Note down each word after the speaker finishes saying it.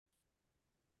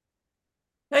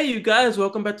Hey, you guys,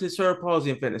 welcome back to the Cerebral Palsy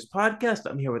and Fitness Podcast.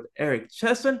 I'm here with Eric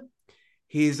Chessen.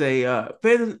 He's a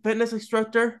fitness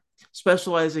instructor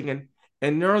specializing in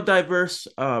neurodiverse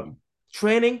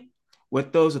training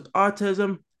with those with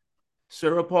autism,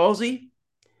 cerebral palsy,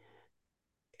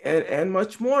 and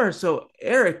much more. So,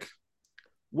 Eric,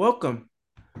 welcome.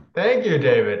 Thank you,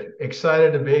 David.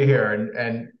 Excited to be here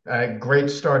and a great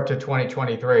start to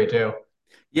 2023 too.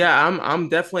 Yeah, I'm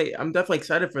definitely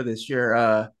excited for this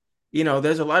year.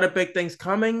 There's a lot of big things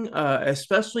coming,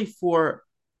 especially for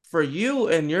you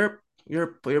and your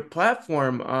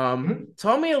platform. Mhm.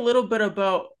 Tell me a little bit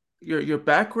about your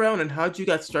background and how'd you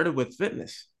got started with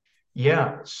fitness.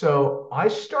 Yeah, so I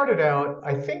started out,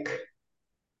 I think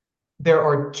there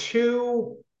are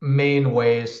two main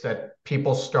ways that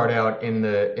people start out in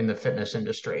the fitness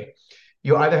industry.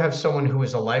 You either have someone who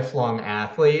is a lifelong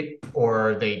athlete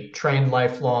or they trained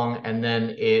lifelong and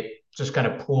then it just kind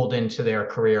of pooled into their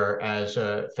career as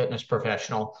a fitness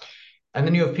professional. And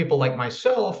then you have people like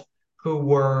myself who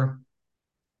were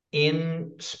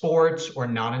in sports or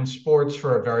not in sports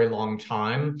for a very long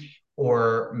time,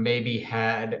 or maybe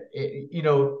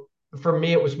for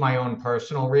me, it was my own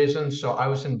personal reasons. So I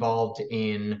was involved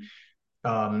in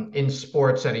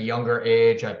sports at a younger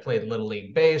age. I played Little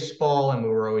League baseball, and we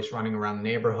were always running around the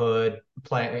neighborhood,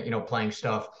 playing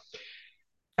stuff.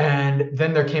 And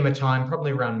then there came a time,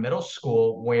 probably around middle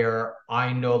school, where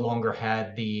I no longer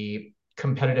had the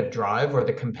competitive drive or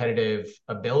the competitive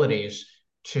abilities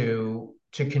to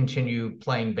continue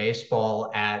playing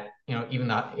baseball at even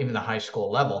the high school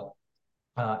level,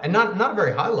 and not a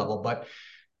very high level. But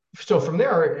so from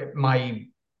there, my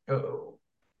uh,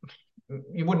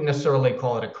 you wouldn't necessarily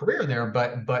call it a career there,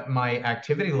 but my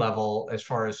activity level as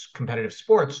far as competitive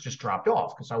sports just dropped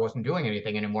off because I wasn't doing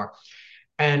anything anymore.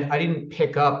 And I didn't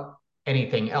pick up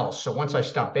anything else. So once I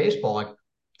stopped baseball, I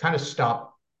kind of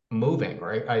stopped moving,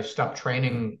 right? I stopped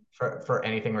training for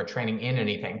anything or training in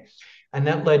anything. And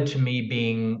that led to me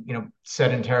being,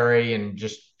 sedentary and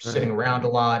just sitting Right. around a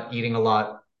lot, eating a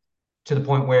lot, to the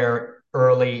point where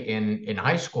early in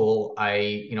high school,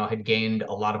 I had gained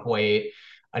a lot of weight.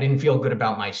 I didn't feel good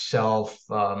about myself.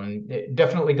 It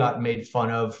definitely got made fun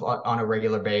of on a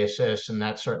regular basis, and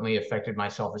that certainly affected my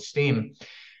self-esteem.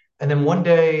 And then one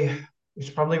day, it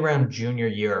was probably around junior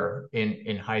year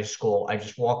in high school. I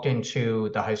just walked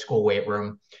into the high school weight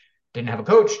room, didn't have a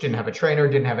coach, didn't have a trainer,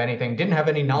 didn't have anything, didn't have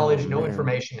any Oh knowledge, no man.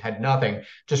 information, had nothing.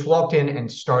 Just walked in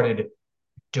and started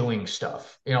doing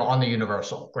stuff, on the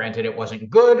universal. Granted, it wasn't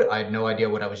good. I had no idea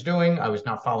what I was doing. I was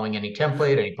not following any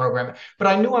template, any program, but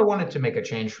I knew I wanted to make a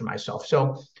change for myself.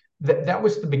 So that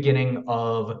was the beginning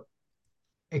of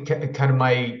kind of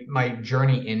my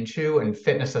journey into and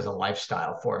fitness as a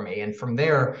lifestyle for me. And from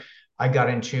there, I got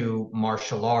into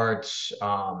martial arts,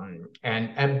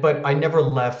 and but I never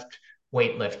left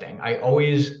weightlifting. I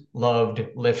always loved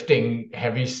lifting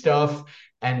heavy stuff,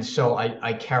 and so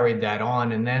I carried that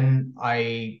on. And then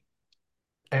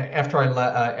after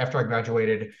I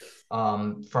graduated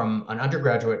from an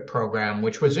undergraduate program,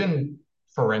 which was in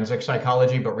forensic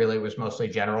psychology, but really it was mostly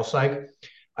general psych.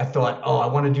 I thought, oh, I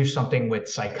want to do something with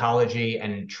psychology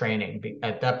and training.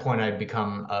 At that point, I'd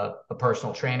become a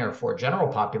personal trainer for general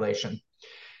population.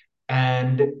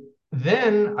 And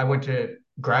then I went to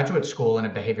graduate school in a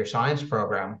behavior science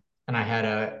program. And I had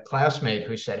a classmate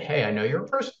who said, hey, I know you're a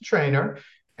personal trainer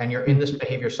and you're in this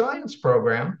behavior science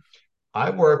program. I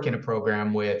work in a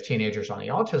program with teenagers on the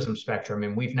autism spectrum,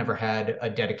 and we've never had a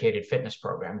dedicated fitness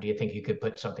program. Do you think you could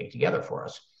put something together for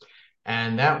us?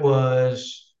 And that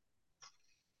was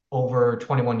over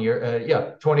 21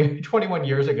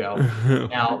 years ago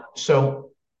now.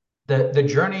 So the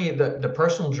journey, the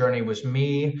personal journey was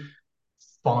me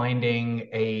finding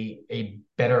a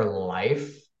better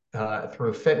life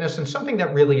through fitness and something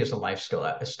that really is a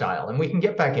lifestyle style. And we can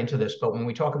get back into this, but when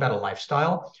we talk about a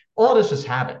lifestyle, all this is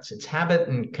habits. It's habit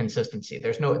and consistency.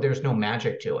 There's no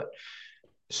magic to it.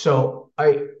 So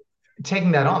I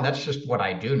taking that on, that's just what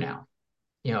I do now.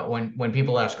 When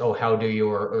people ask, oh, how do you,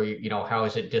 or how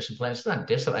is it disciplined? It's not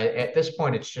discipline. At this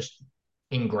point, it's just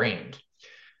ingrained.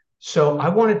 So I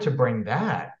wanted to bring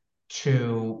that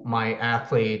to my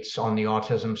athletes on the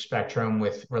autism spectrum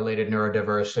with related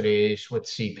neurodiversities, with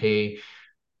CP,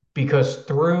 because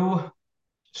through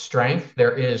strength,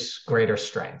 there is greater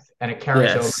strength. And it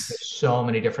carries over to Yes. so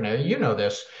many different areas. You know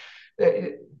this.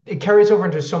 It carries over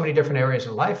into so many different areas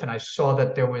of life. And I saw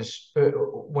that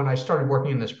when I started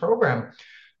working in this program,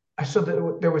 I saw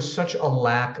that there was such a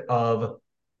lack of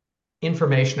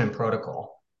information and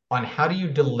protocol on how do you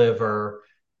deliver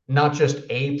not just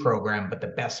a program, but the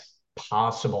best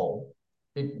possible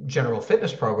general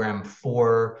fitness program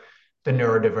for the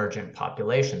neurodivergent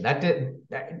population.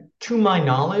 To my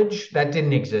knowledge, that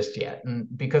didn't exist yet. And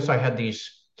because I had this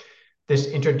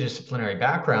interdisciplinary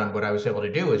background, what I was able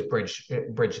to do is bridge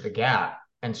the gap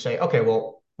and say, okay,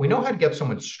 well, we know how to get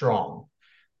someone strong.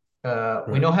 We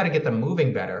Right. know how to get them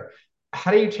moving better.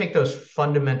 How do you take those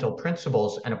fundamental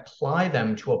principles and apply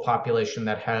them to a population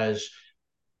that has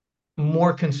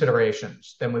more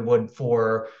considerations than we would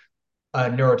for a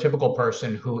neurotypical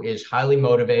person who is highly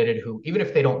motivated, who, even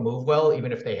if they don't move well,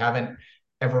 even if they haven't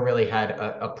ever really had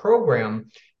a program,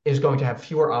 is going to have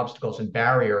fewer obstacles and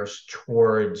barriers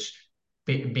towards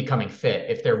becoming fit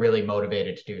if they're really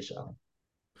motivated to do so.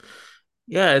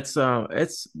 Yeah, it's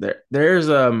there's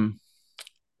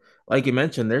like you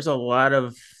mentioned, there's a lot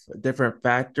of different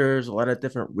factors, a lot of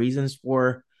different reasons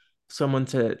for someone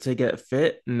to get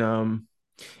fit. And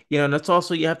and that's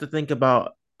also you have to think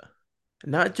about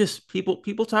not just people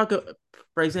talk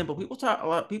for example, people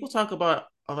talk about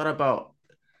a lot about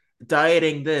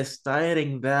dieting this,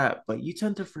 dieting that, but you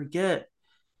tend to forget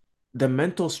the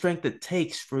mental strength it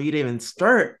takes for you to even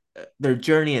start their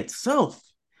journey itself,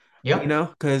 Yep.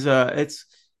 because it's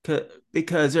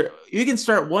because you can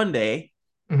start one day,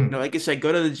 Mhm. like I said,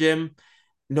 go to the gym,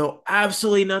 know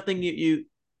absolutely nothing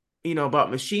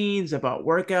about machines, about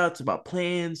workouts, about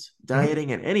plans, Mhm.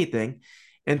 dieting, and anything,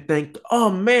 and think, oh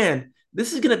man,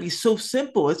 this is gonna be so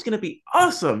simple. It's gonna be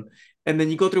awesome. And then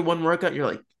you go through one workout, and you're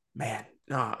like, man,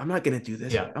 no, I'm not gonna do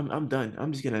this. Yeah. I'm done.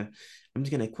 I'm just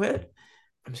gonna quit.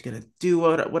 I'm just gonna do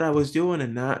what I was doing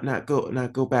and not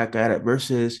go back at it.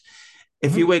 Versus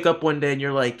if you Mhm. wake up one day and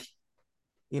you're like,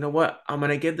 you know what, I'm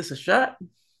gonna give this a shot.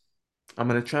 I'm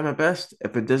gonna try my best.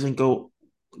 If it doesn't go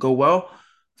well,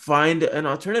 find an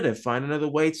alternative, find another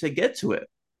way to get to it.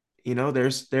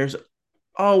 There's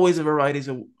always a varieties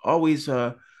of always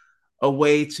a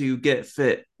way to get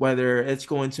fit, whether it's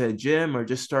going to a gym or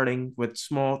just starting with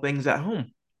small things at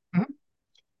home. Mhm.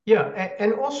 Yeah.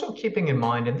 And also keeping in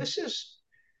mind, and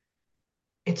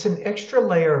it's an extra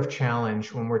layer of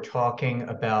challenge when we're talking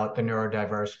about the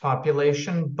neurodiverse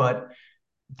population, but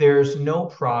there's no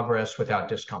progress without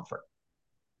discomfort.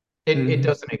 It Hmm.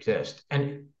 doesn't exist.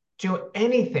 And do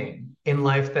anything in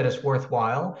life that is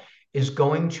worthwhile is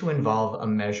going to involve a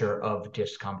measure of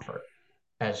discomfort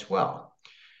as well.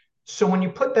 So when you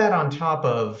put that on top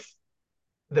of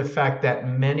the fact that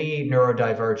many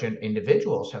neurodivergent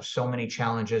individuals have so many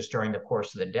challenges during the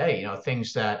course of the day,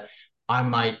 things that I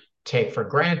might take for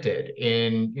granted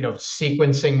in,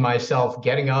 sequencing myself,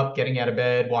 getting up, getting out of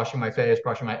bed, washing my face,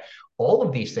 brushing my, all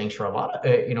of these things for a lot of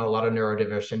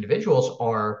neurodiverse individuals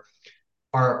are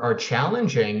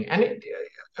challenging. And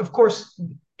of course,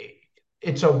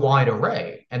 it's a wide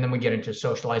array. And then we get into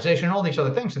socialization and all these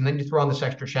other things. And then you throw on this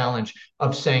extra challenge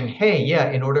of saying, hey, yeah,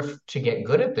 in order to get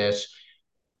good at this,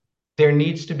 there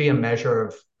needs to be a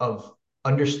measure of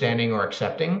understanding or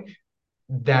accepting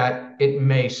that it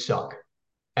may suck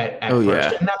Oh at first.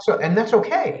 yeah. And that's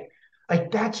okay.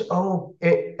 Like that's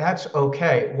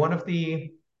okay. One of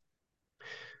the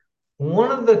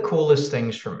coolest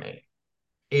things for me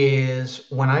is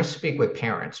when I speak with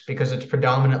parents, because it's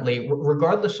predominantly,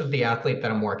 regardless of the athlete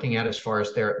that I'm working at, as far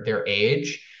as their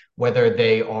age, whether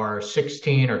they are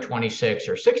 16 or 26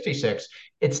 or 66,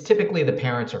 it's typically the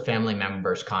parents or family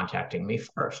members contacting me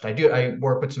first. I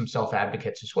work with some self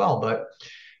advocates as well, but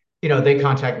they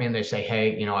contact me and they say,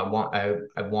 hey, I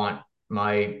want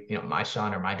my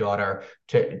son or my daughter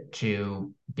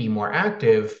to be more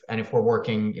active. And if we're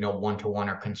working, one to one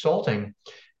or consulting,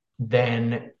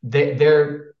 then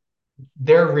they're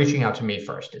reaching out to me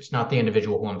first. It's not the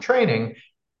individual who I'm training,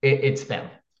 it's them.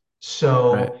 Right.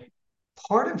 So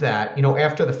part of that,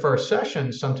 after the first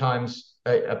session, sometimes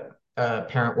a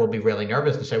parent will be really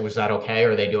nervous and say, was that okay?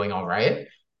 Are they doing all right?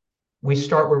 We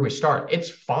start where we start. It's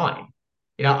fine.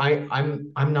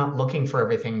 I'm not looking for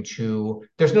everything to,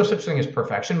 there's no such thing as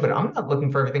perfection, but I'm not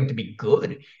looking for everything to be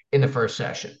good in the first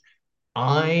session.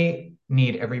 I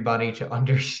need everybody to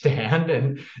understand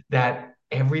and that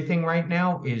everything right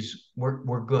now is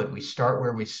we're good. We start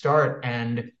where we start,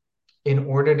 and in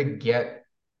order to get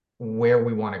where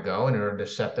we want to go, in order to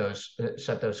set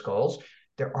those goals,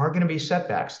 there are going to be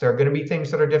setbacks. There are going to be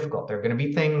things that are difficult. There are going to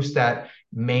be things that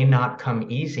may not come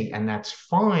easy, and that's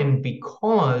fine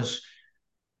because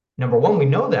number one, we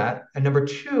know that, and number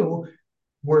two,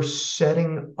 we're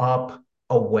setting up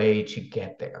a way to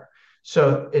get there.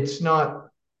 So it's not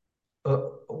uh,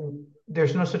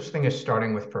 there's no such thing as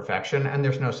starting with perfection, and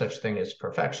there's no such thing as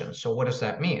perfection. So, what does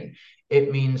that mean?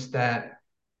 It means that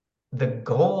the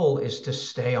goal is to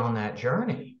stay on that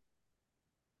journey.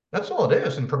 That's all it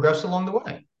is and progress along the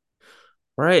way.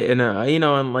 Right. And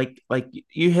and like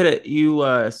you hit it, you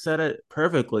said it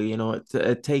perfectly.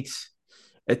 It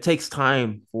takes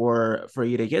time for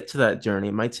you to get to that journey.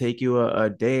 It might take you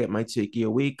a day, it might take you a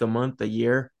week, a month, a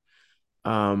year.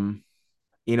 Um,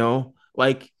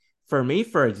 like for me,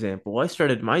 for example, I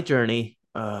started my journey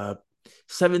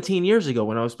 17 years ago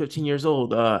when I was 15 years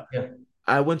old. Yeah.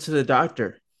 I went to the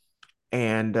doctor,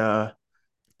 and the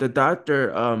doctor,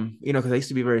 because I used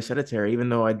to be very sedentary, even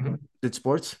though I Mhm. did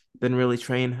sports, didn't really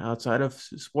train outside of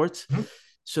sports. Mhm.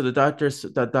 So the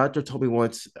doctor told me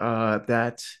once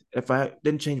that if I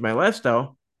didn't change my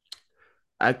lifestyle,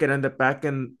 I could end up back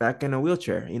in a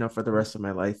wheelchair, for the rest of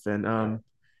my life. And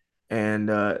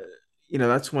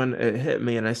that's when it hit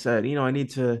me, and I said, I need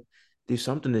to do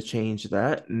something to change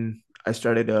that. And I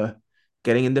started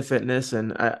getting into fitness,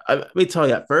 and let me tell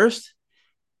you, at first,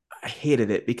 I hated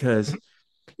it because Mhm.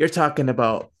 you're talking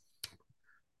about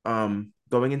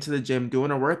going into the gym,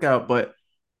 doing a workout, but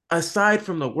aside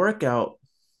from the workout,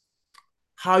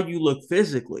 how you look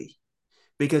physically,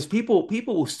 because people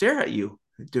will stare at you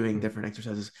doing Mhm. different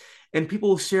exercises, and people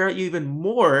will stare at you even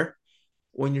more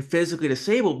when you're physically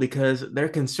disabled because they're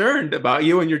concerned about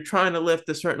you and you're trying to lift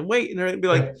a certain weight, and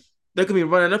Yeah. they're gonna be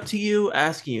running up to you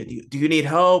asking you, do you need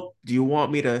help? Do you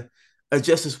want me to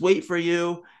adjust this weight for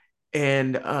you?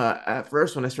 And at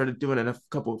first, when I started doing it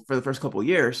for the first couple of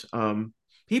years,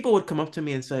 people would come up to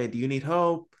me and say, do you need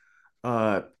help?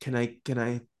 Can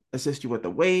I assist you with the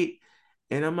weight?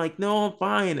 And I'm like, no, I'm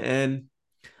fine. And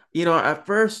at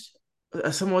first,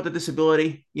 someone with a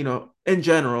disability, in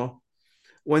general,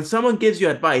 when someone gives you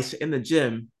advice in the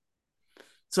gym,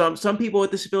 some people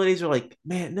with disabilities are like,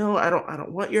 man, no, I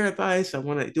don't want your advice. I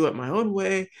want to do it my own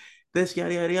way, this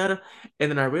yada yada yada. And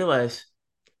then I realized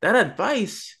that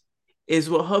advice is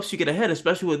what helps you get ahead,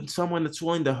 especially with someone that's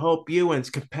willing to help you and is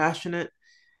compassionate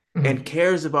and Mhm.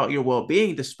 cares about your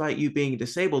well-being despite you being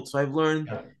disabled. So I've learned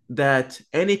Yeah. that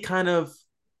any kind of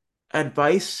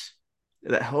advice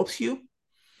that helps you,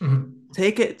 Mhm.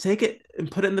 take it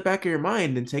and put it in the back of your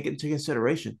mind and take it into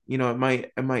consideration.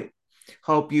 It might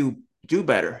help you do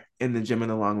better in the gym in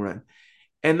the long run.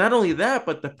 And not only that,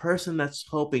 but the person that's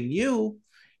helping you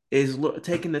is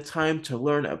taking the time to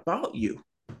learn about you.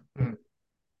 Mhm.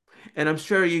 And I'm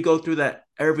sure you go through that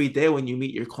every day when you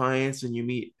meet your clients and you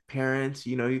meet parents.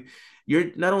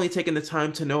 You're not only taking the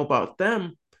time to know about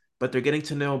them, but they're getting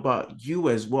to know about you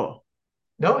as well.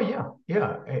 No, yeah,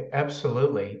 yeah,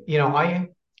 absolutely. I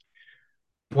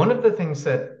one of the things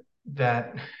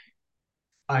that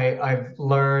I've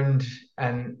learned,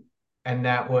 and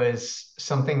that was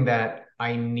something that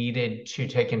I needed to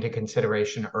take into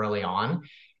consideration early on,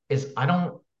 is I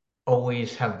don't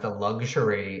always have the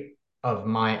luxury of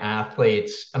my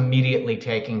athletes immediately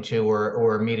taking to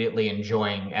or immediately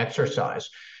enjoying exercise,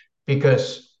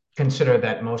 because consider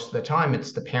that most of the time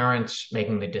it's the parents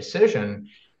making the decision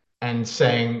and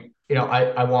saying,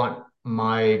 I want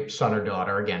my son or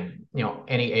daughter, again,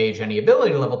 any age, any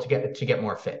ability level, to get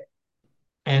more fit.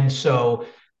 And so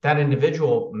that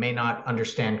individual may not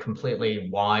understand completely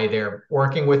why they're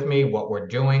working with me, what we're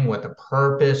doing, what the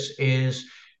purpose is.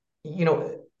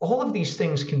 All of these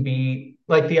things can be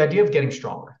like the idea of getting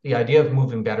stronger, the idea of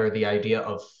moving better, the idea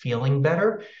of feeling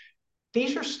better.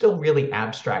 These are still really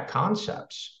abstract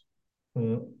concepts.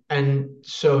 And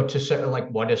so to say, like,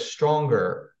 what does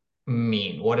stronger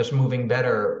mean? What does moving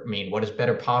better mean? What does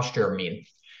better posture mean?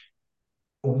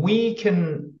 We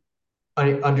can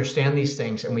understand these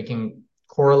things and we can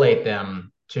correlate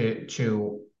them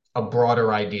to a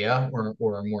broader idea or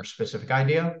a more specific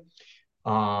idea,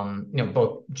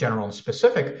 both general and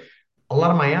specific. A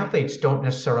lot of my athletes don't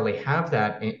necessarily have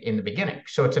that in the beginning.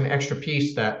 So it's an extra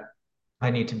piece that I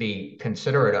need to be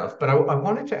considerate of. But I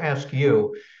wanted to ask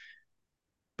you,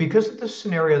 because of the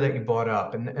scenario that you brought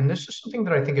up, and this is something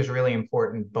that I think is really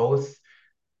important, both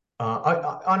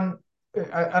on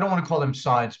I don't want to call them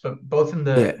sides, but both in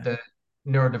the Yeah. the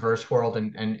neurodiverse world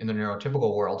and in the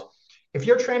neurotypical world. If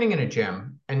you're training in a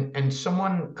gym and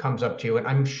someone comes up to you, and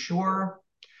I'm sure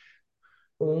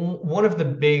one of the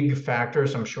big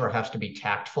factors I'm sure has to be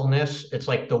tactfulness. It's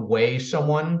like the way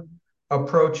someone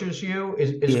approaches you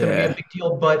is going to be a Yeah. big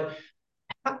deal. But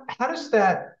how does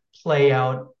that play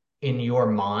out in your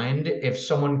mind if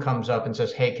someone comes up and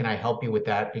says, "Hey, can I help you with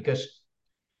that?" Because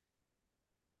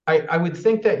I would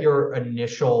think that your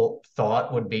initial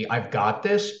thought would be, I've got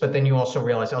this, but then you also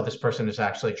realize, oh, this person is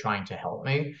actually trying to help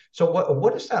me. So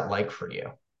what is that like for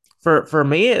you? For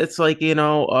me, it's like,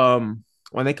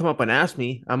 when they come up and ask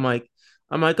me, I'm like,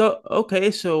 oh,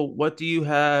 okay, so what do you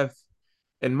have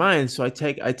in mind? So I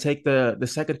take the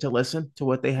second to listen to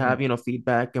what they have, Mhm.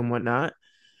 feedback and whatnot.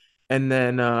 And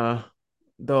then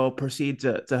they'll proceed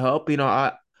to help.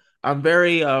 I'm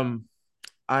very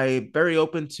I very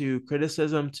open to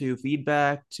criticism, to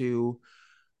feedback, to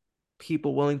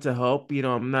people willing to help.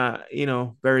 I'm not,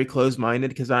 very closed-minded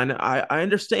because I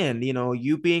understand,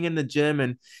 you being in the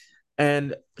gym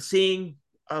and seeing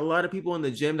a lot of people in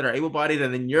the gym that are able-bodied,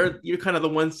 and then you're kind of the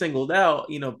one singled out,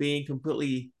 being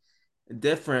completely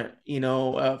different,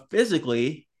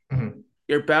 physically. Mhm.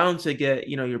 You're bound to get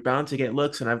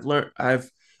looks, and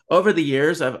I've over the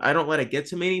years, I don't let it get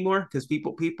to me anymore because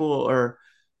people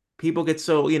get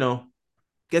so,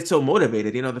 get so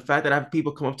motivated. The fact that I have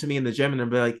people come up to me in the gym and they'll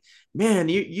be like, "Man,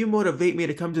 you motivate me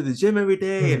to come to the gym every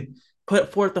day and Mhm.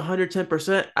 put forth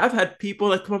 110%." I've had people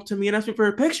that come up to me and ask me for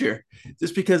a picture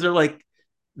just because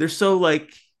they're so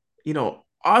like,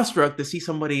 awestruck to see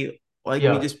somebody like me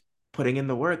Yeah, just putting in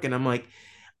the work. And I'm like,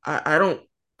 I don't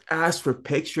ask for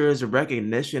pictures or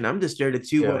recognition. I'm just there to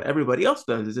do what yeah. everybody else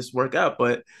does, is just work out.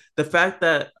 But the fact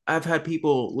that I've had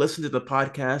people listen to the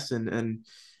podcast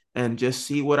and just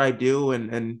see what I do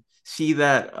and see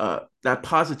that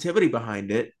positivity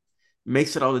behind it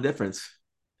makes it all the difference.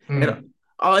 And Mhm.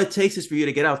 all it takes is for you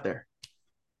to get out there.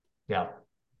 Yeah,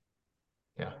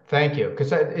 yeah. Thank you,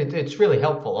 because it's really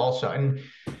helpful also. And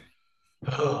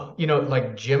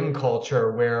like gym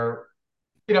culture where,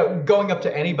 going up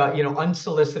to anybody,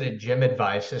 unsolicited gym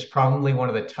advice is probably one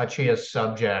of the touchiest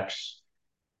subjects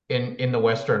in the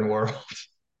Western world.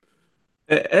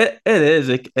 It is.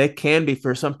 It can be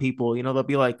for some people. They'll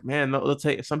be like, man, they'll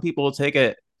take some people will take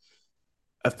it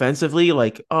offensively,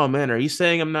 like, oh man, are you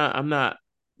saying I'm not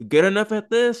good enough at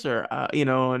this, or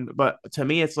and but to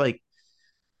me it's like,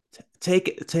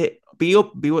 take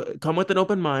come with an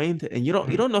open mind, and you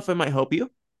don't know if it might help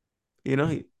you, you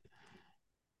know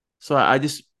so I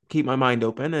just keep my mind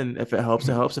open, and if it helps,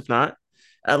 it helps. If not,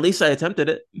 at least I attempted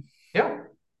it. Yeah,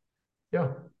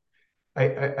 yeah.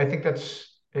 I think that's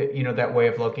that way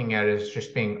of looking at it is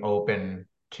just being open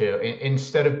to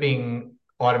instead of being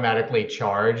automatically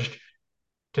charged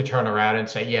to turn around and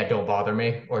say, yeah, don't bother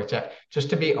me, or to just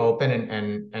to be open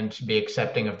and to be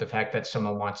accepting of the fact that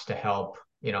someone wants to help,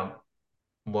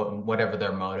 whatever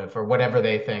their motive or whatever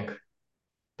they think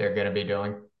they're going to be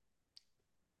doing.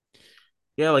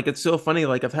 Yeah, like it's so funny.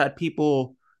 Like I've had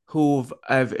people who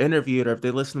I've interviewed, or if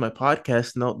they listen to my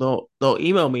podcast, and they'll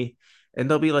email me, and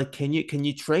they'll be like, "Can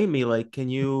you train me? Like, can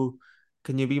you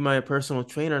be my personal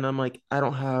trainer?" And I'm like, I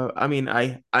don't have. I mean,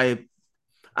 I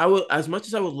will, as much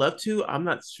as I would love to. I'm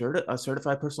not a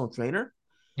certified personal trainer.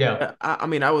 Yeah. I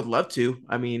mean, I would love to.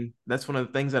 I mean, that's one of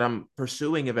the things that I'm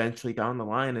pursuing eventually down the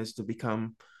line, is to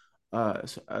become a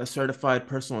certified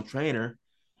personal trainer.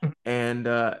 And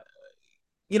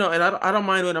and I don't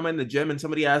mind when I'm in the gym and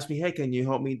somebody asks me, "Hey, can you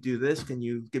help me do this? Can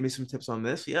you give me some tips on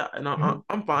this?" Yeah, and Mhm.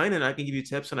 I'm fine, and I can give you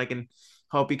tips, and I can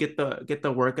help you get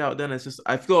the workout done. It's just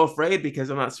I feel afraid because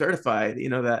I'm not certified.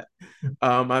 That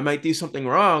I might do something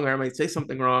wrong, or I might say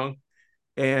something wrong,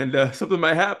 and something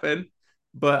might happen.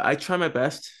 But I try my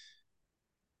best.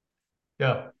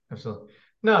 Yeah, absolutely.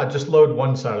 No, just load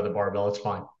one side of the barbell. It's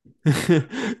fine.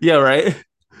 Yeah, right.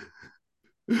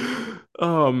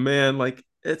 Oh man, like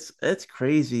it's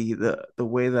crazy the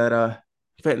way that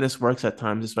fitness works at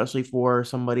times, especially for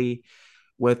somebody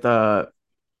with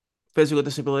physical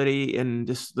disability and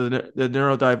just the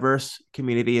neurodiverse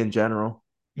community in general.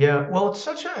 Yeah, well, it's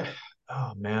such a,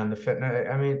 oh man,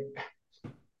 I mean,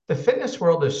 the fitness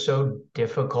world is so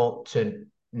difficult to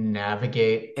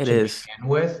navigate It to is. begin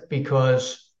with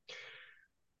because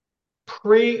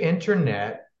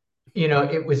pre-internet,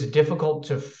 it was difficult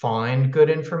to find good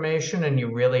information and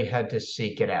you really had to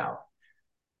seek it out.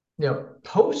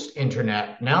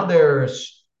 Post-internet, now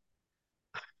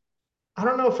I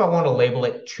don't know if I want to label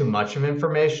it too much of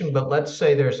information, but let's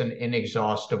say there's an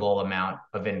inexhaustible amount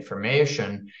of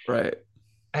information. Right.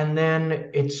 And then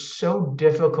it's so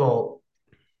difficult,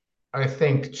 I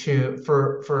think,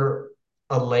 for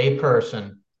a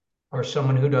layperson or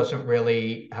someone who doesn't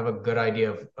really have a good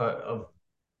idea of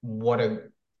what a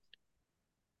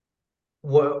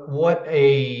what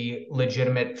a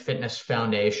legitimate fitness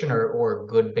foundation or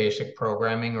good basic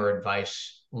programming or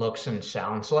advice looks and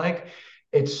sounds like.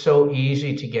 It's so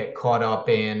easy to get caught up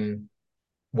in,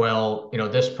 well,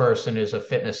 this person is a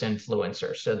fitness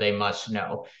influencer, so they must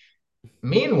know.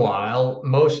 Meanwhile,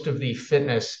 most of the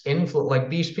like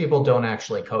these people don't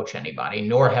actually coach anybody,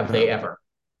 nor have they No. ever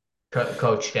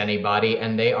coached anybody.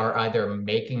 And they are either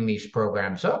making these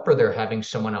programs up or they're having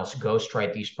someone else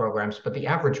ghostwrite these programs. But the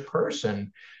average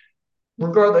person,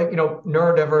 regardless,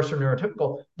 neurodiverse or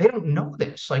neurotypical, they don't know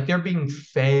this. Like they're being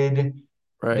fed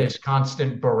Right. this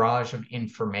constant barrage of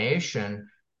information,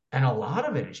 and a lot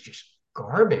of it is just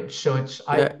garbage. So it's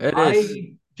Yeah, it is.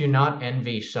 do not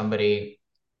envy somebody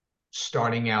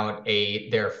starting out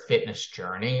their fitness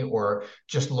journey or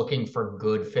just looking for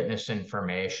good fitness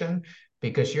information,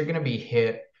 because you're going to be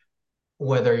hit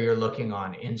whether you're looking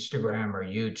on Instagram or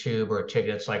YouTube or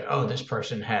TikTok. It's like, oh, this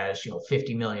person has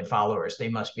 50 million followers, they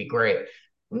must be great.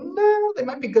 No, they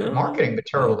might be good at marketing but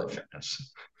Yeah. terrible at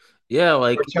fitness, Yeah,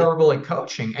 or terrible at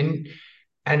coaching.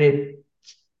 And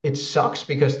it sucks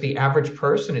because the average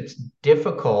person, it's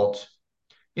difficult.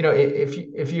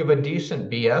 If you have a decent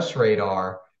BS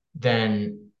radar,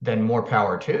 then more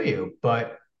power to you.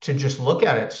 But to just look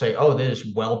at it, say, oh, this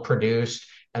is well produced,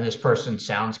 and this person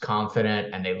sounds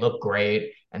confident, and they look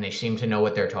great, and they seem to know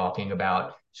what they're talking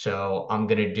about. So I'm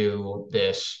gonna do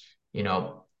this,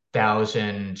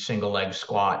 1,000 single leg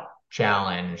squat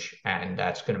challenge, and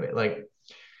that's gonna be like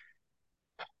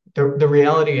the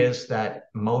reality is that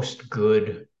most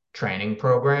good training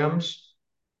programs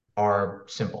are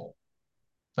simple.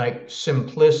 Like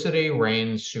simplicity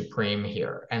reigns supreme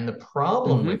here. And mm-hmm.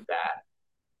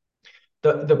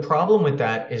 the problem with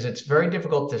that is it's very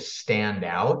difficult to stand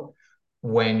out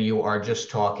when you are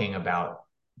just talking about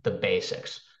the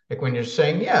basics. Like when you're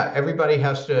saying, yeah, everybody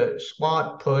has to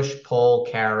squat, push, pull,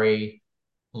 carry,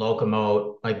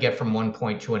 locomote, like get from one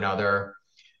point to another.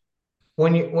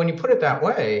 When you put it that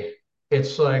way,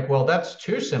 it's like, well, that's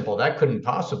too simple. That couldn't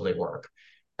possibly work.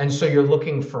 And so you're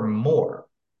looking for more.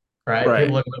 Right? People Right.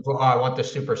 look for, oh, I want the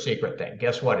super secret thing.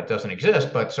 Guess what? It doesn't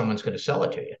exist, but someone's going to sell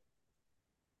it to you.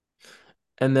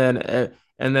 And then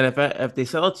if they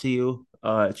sell it to you,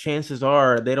 chances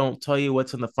are they don't tell you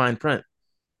what's in the fine print,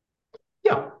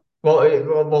 Yeah.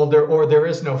 Well, there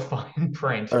is no fine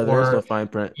print, or there is no or fine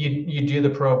print. you do the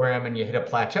program and you hit a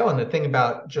plateau. And the thing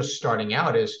about just starting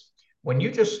out is when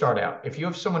you just start out, if you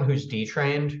have someone who's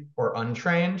detrained or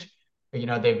untrained,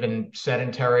 they've been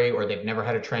sedentary or they've never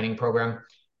had a training program,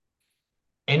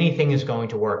 anything is going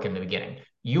to work in the beginning.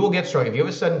 You will get started. If you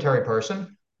have a sedentary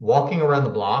person walking around the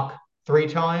block 3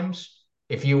 times,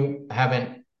 if you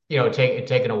haven't,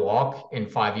 taken a walk in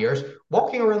 5 years,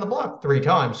 walking around the block 3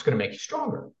 times is going to make you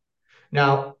stronger.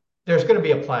 Now, there's going to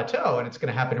be a plateau and it's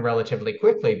going to happen relatively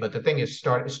quickly. But the thing is,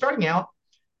 starting out,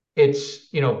 it's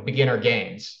beginner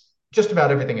gains. Just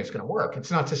about everything is going to work.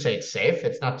 It's not to say it's safe.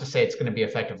 It's not to say it's going to be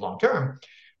effective long term,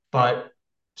 but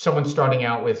someone starting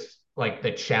out with like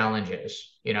the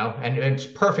challenges, and it's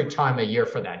perfect time of year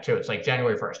for that too. It's like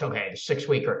January 1st. Okay, the 6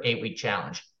 week or 8 week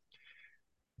challenge.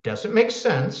 Does it make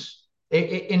sense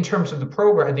in terms of the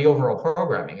program, the overall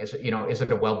programming? Is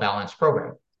it a well balanced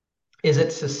program? Is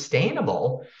it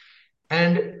sustainable?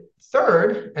 And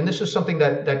third, and this is something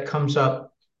that comes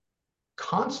up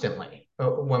constantly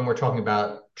when we're talking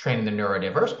about training the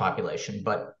neurodiverse population,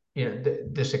 but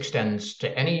this extends to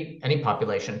any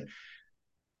population.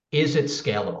 Is it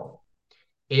scalable?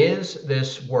 Is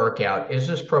this workout, is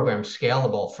this program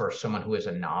scalable for someone who is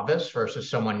a novice versus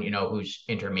someone, who's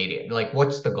intermediate? Like,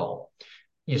 what's the goal?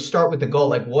 You start with the goal,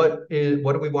 like what do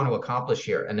we want to accomplish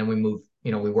here? And then we move,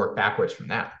 we work backwards from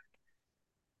that.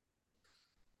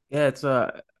 Yeah, it's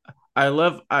I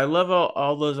love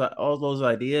all those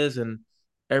ideas and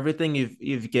everything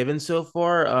you've given so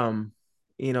far.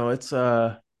 It's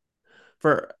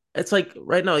for it's like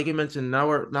right now, like you mentioned, now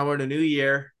we're in a new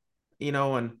year,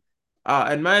 and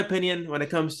in my opinion, when it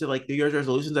comes to like New Year's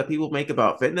resolutions that people make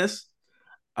about fitness,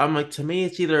 I'm like, to me,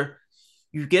 it's either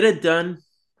you get it done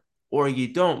or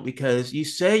you don't, because you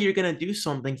say you're gonna do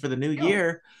something for the new Yeah.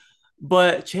 year,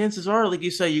 but chances are, like you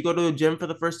say, you go to a gym for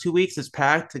the first 2 weeks, it's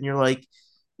packed, and you're like,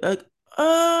 I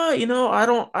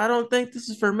don't think this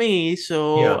is for me,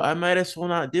 so Yeah. I might as well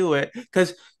not do it.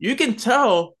 Because you can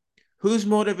tell who's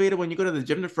motivated when you go to the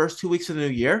gym the first 2 weeks of the new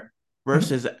year Mhm.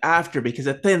 versus after, because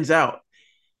it thins out.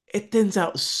 It thins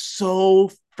out so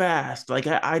fast. Like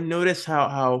I notice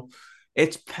how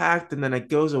it's packed and then it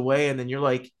goes away, and then you're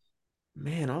like,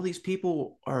 man, all these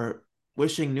people are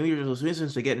wishing New Year's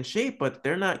resolutions to get in shape, but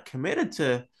they're not committed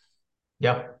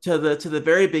Yeah. to the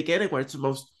very beginning, where it's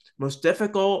the most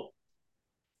difficult,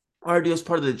 arduous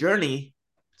part of the journey,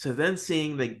 to then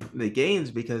seeing the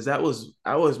gains, because that was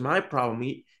my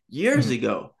problem years Mhm.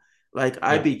 ago. Like Yeah.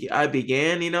 I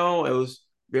began, it was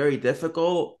very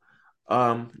difficult.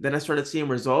 Then I started seeing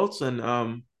results, and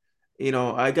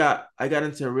I got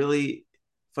into really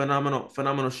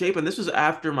phenomenal shape, and this was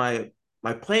after my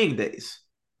playing days.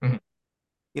 Mhm.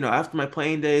 After my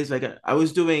playing days, I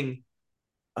was doing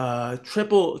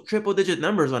triple digit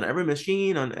numbers on every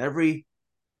machine, on every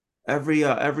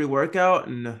workout,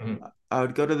 and Mhm. I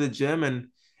would go to the gym,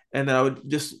 and then I would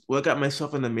just look at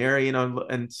myself in the mirror,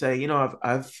 and say,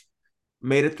 I've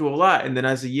made it through a lot. And then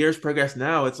as the years progress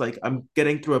now, it's like I'm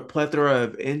getting through a plethora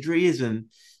of injuries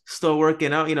and still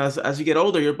working out. As you get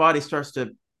older, your body starts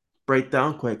to break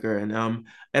down quicker, and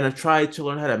I've tried to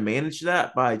learn how to manage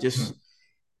that by just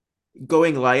Mhm.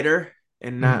 going lighter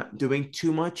and Mhm. not doing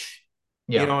too much.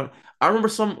 You Yeah. know, I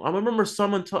remember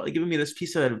someone giving me this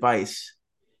piece of advice,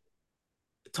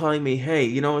 telling me, "Hey,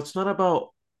 it's not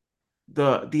about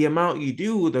the amount you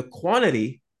do, the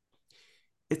quantity,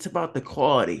 it's about the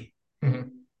quality."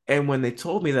 Mhm. And when they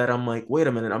told me that, I'm like, wait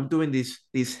a minute, I'm doing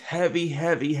these heavy,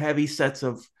 heavy, heavy sets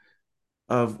of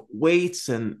weights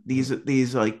and these Mhm.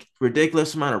 these like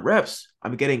ridiculous amount of reps.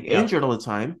 I'm getting Yeah. injured all the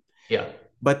time. Yeah.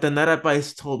 But then that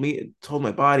advice told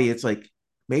my body, it's like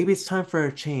maybe it's time for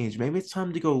a change. Maybe it's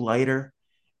time to go lighter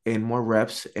and more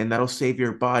reps, and that'll save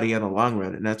your body in the long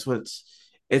run. And that's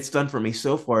it's done for me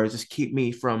so far, is just keep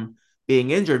me from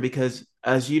being injured. Because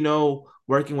as you know,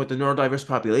 working with the neurodiverse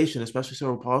population, especially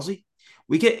cerebral palsy,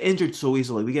 we get injured so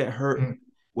easily. We get hurt Mhm.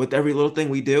 with every little thing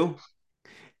we do.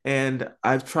 And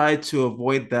I've tried to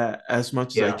avoid that as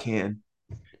much as I Yeah. can.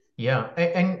 Yeah.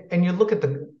 And you look at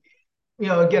the,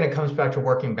 again, it comes back to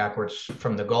working backwards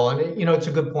from the goal. And, it's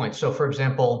a good point. So, for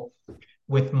example,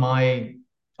 with my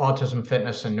autism,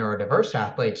 fitness, and neurodiverse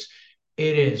athletes,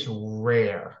 it is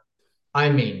rare, I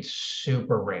mean,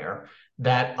 super rare,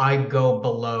 that I go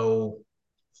below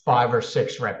 5 or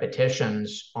 6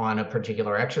 repetitions on a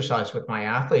particular exercise with my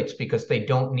athletes because they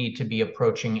don't need to be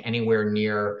approaching anywhere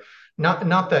near,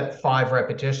 not that 5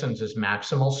 repetitions is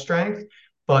maximal strength,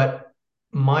 but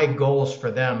my goals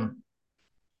for them,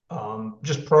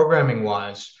 just programming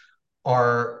wise,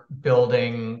 are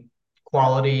building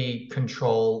quality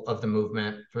control of the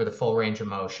movement through the full range of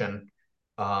motion.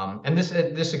 And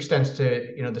this extends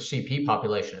to the CP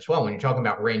population as well. When you're talking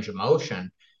about range of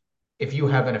motion, if you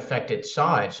have an affected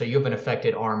side, so you have an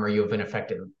affected arm or you have an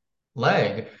affected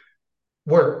leg,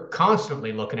 we're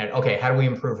constantly looking at, okay, how do we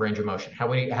improve range of motion? How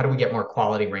do we get more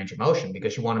quality range of motion?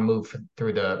 Because you want to move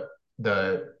through the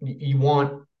you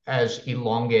want as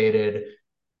elongated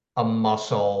a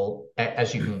muscle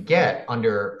as you can get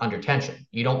under tension.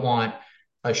 You don't want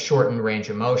a shortened range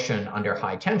of motion under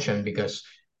high tension because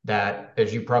that,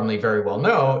 as you probably very well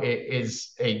know, it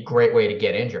is a great way to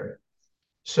get injured.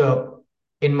 So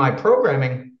in my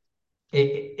programming,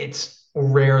 it's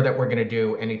rare that we're going to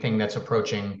do anything that's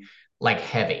approaching like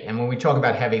heavy. And when we talk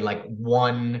about heavy, like like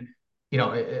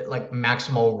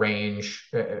maximal range,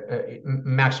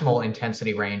 maximal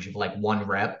intensity range of like 1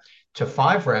 rep to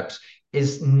 5 reps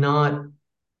is not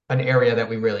an area that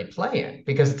we really play in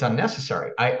because it's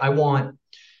unnecessary. I want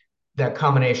that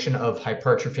combination of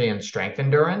hypertrophy and strength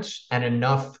endurance and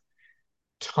enough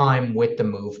time with the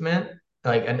movement,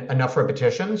 like enough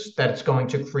repetitions that it's going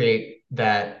to create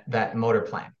that motor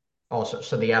plan also,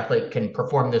 so the athlete can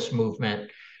perform this movement,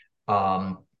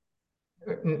 um,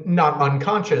 not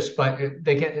unconscious, but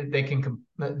they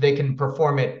can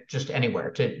perform it just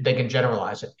anywhere. They can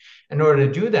generalize it. In order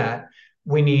to do that,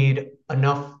 we need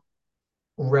enough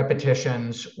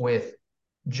repetitions with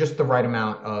just the right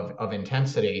amount of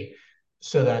intensity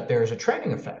so that there's a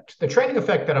training effect. The training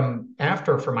effect that I'm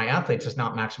after for my athletes is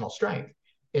not maximal strength,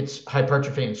 it's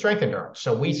hypertrophy and strength endurance.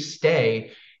 So we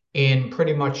stay in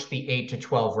pretty much the 8 to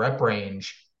 12 rep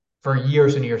range for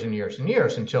years and years and years and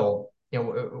years until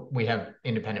we have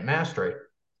independent mastery.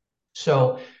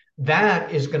 So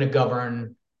that is going to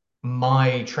govern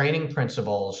my training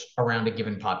principles around a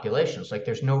given population. It's like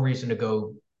there's no reason to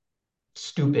go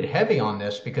stupid heavy on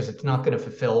this because it's not going to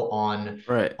fulfill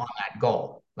Right. on that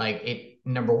goal. Like it,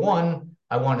 number one,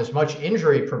 I want as much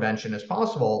injury prevention as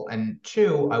possible, and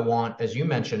two, I want, as you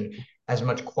mentioned, as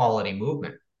much quality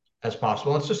movement as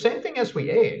possible. And it's the same thing as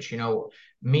we age.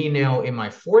 Me now in my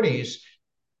 40s,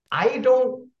 I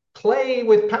don't play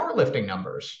with powerlifting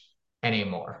numbers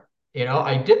anymore.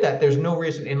 I did that. There's no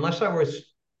reason, unless I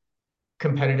was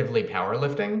competitively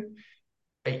powerlifting,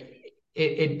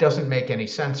 it doesn't make any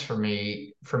sense for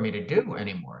me to do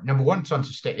anymore. Number one,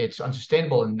 it's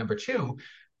unsustainable, and number two,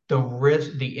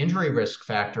 the injury risk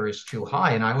factor is too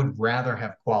high, and I would rather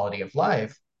have quality of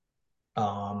life,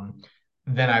 um,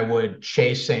 than I would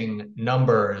chasing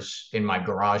numbers in my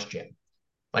garage gym.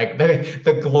 Like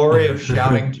the glory of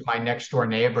shouting to my next door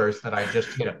neighbors that I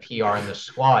just hit a PR in the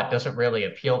squat doesn't really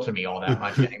appeal to me all that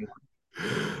much anymore.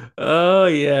 Oh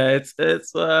yeah,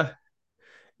 it's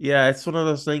one of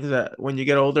those things that when you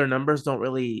get older, numbers don't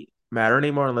really matter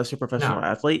anymore unless you're a professional No,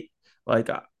 athlete. Like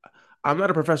I'm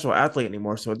not a professional athlete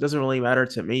anymore, so it doesn't really matter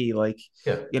to me. Like,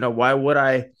 yeah, why would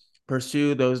I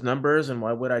pursue those numbers and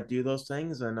why would I do those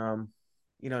things? And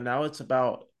now it's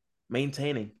about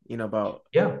maintaining, about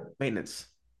yeah, maintenance.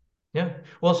 yeah.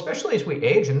 Well, especially as we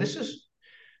age, and this is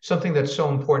something that's so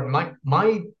important.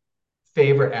 My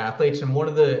favorite athletes, and one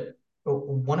of the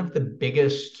one of the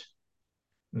biggest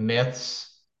myths,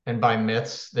 and by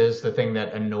myths, there's the thing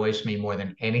that annoys me more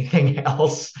than anything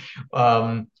else,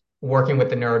 um, working with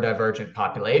the neurodivergent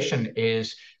population,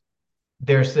 is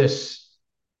there's this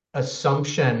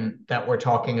assumption that we're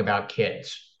talking about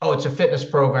kids. Oh, it's a fitness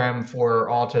program for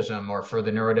autism or for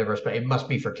the neurodiverse, but it must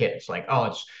be for kids. Like, oh,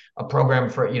 it's a program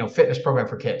for, fitness program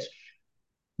for kids.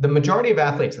 The majority of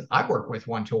athletes that I work with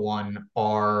one to one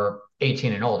are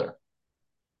 18 and older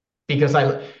because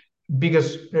I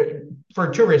because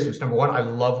for two reasons. Number one, I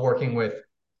love working with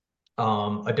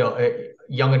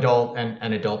young adult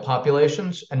and adult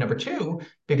populations, and number two,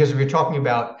 because if you're talking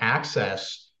about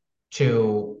access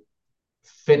to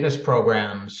fitness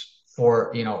programs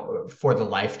for the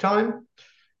lifetime,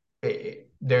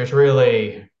 there's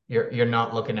really you're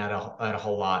not looking at a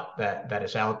whole lot that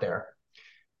is out there.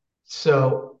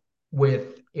 So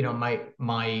with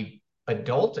my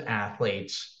adult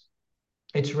athletes,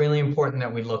 it's really important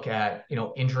that we look at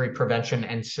injury prevention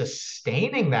and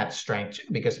sustaining that strength too,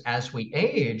 because as we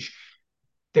age,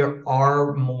 there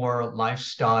are more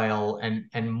lifestyle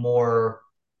and more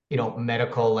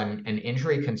medical and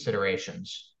injury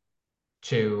considerations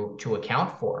to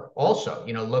account for. Also,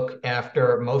 look,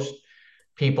 after most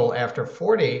people after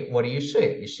 40, what do you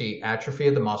see? You see atrophy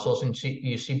of the muscles and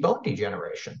you see bone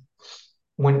degeneration.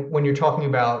 When you're talking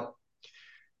about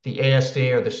the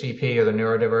ASD or the CP or the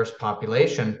neurodiverse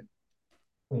population,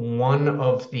 one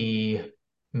of the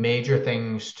major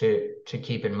things to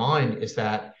keep in mind is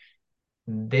that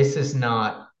this is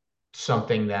not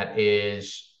something that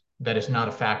is not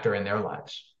a factor in their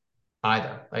lives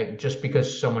either. Like, just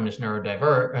because someone is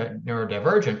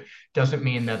neurodivergent doesn't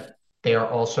mean that they are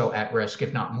also at risk,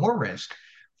 if not more risk,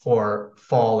 for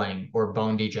falling or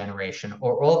bone degeneration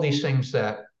or all these things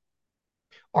that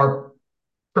are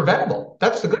preventable.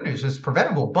 That's the good news, it's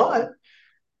preventable. But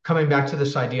coming back to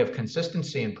this idea of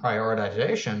consistency and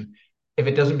prioritization, if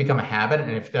it doesn't become a habit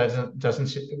and if it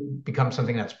doesn't become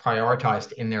something that's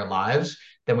prioritized in their lives,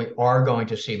 then we are going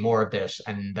to see more of this,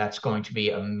 and that's going to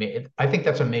be I think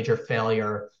that's a major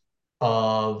failure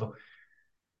of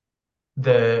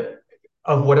the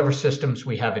of whatever systems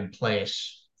we have in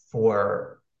place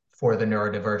for the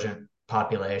neurodivergent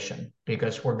population,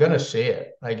 because we're going to see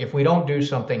it. Like, if we don't do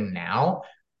something now,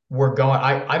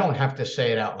 I don't have to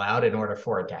say it out loud in order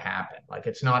for it to happen. Like,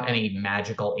 it's not any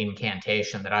magical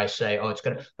incantation that I say, oh, it's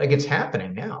gonna, like, it's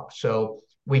happening now. So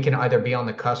we can either be on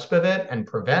the cusp of it and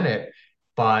prevent it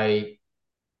by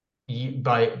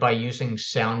by using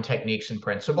sound techniques and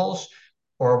principles,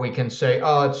 or we can say,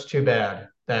 oh, it's too bad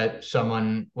that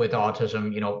someone with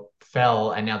autism,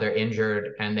 fell and now they're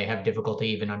injured and they have difficulty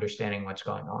even understanding what's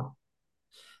going on.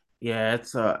 Yeah,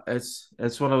 it's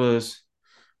one of those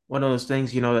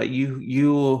things, that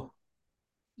you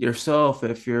yourself,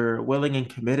 if you're willing and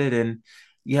committed and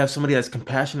you have somebody that's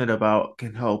compassionate about,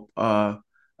 can help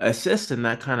assist in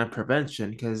that kind of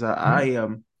prevention. Because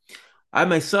Mhm. I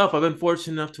myself, I've been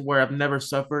fortunate enough to where I've never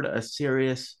suffered a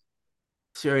serious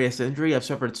injury. I've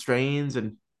suffered strains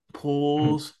and Mhm.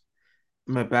 pulls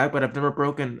in my back, but I've never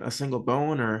broken a single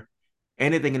bone or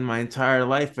anything in my entire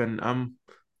life. And I'm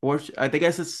fortunate. I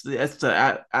guess it's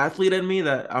the athlete in me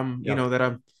that Yep. that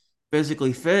I'm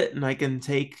physically fit and I can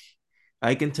take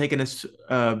in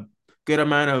a good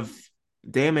amount of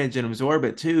damage and absorb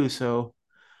it too. So,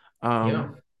 Yeah.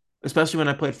 um, especially when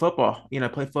I played football, I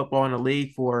played football in a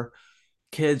league for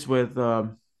kids with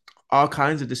all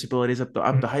kinds of disabilities up to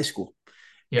Mhm. high school.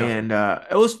 Yeah. And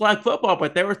it was flag football,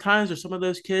 but there were times where some of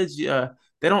those kids, they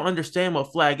don't understand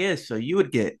what flag is. So you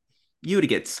would get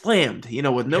slammed,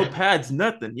 with no pads,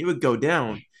 nothing. You would go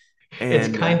down. It's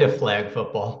And kind of flag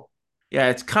football. yeah,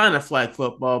 it's kind of flag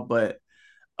football, but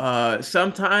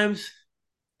sometimes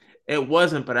it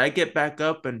wasn't. But I get back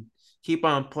up and keep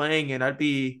on playing, and I'd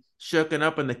be shooken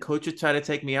up, and the coach would try to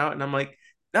take me out, and I'm like,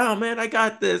 "No, man, I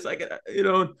got this." I got,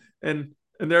 and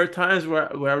there are times where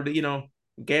I would,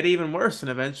 get even worse, and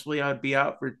eventually I'd be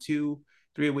out for 2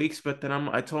 3 weeks. But then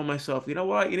I told myself, you know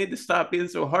what, you need to stop being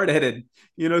so hard headed,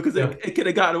 because Yeah. it could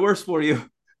have gotten worse for you.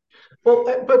 Well,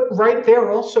 but right there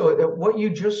also, what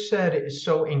you just said is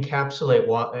so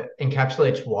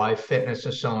encapsulates why fitness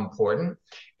is so important.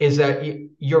 Is that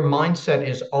your mindset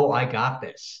is, oh, I got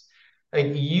this.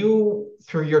 Like, you,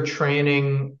 through your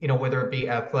training, whether it be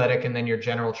athletic and then your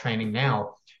general training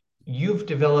now, you've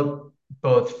developed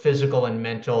both physical and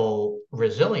mental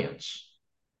resilience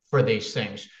for these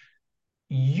things.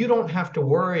 You don't have to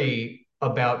worry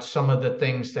about some of the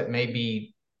things that may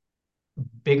be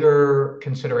bigger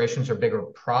considerations or bigger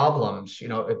problems,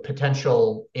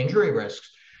 potential injury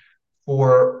risks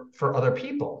for other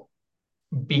people.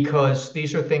 because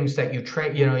these are things that you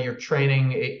train, you're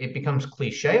training, it becomes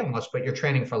cliche almost, but you're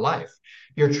training for life.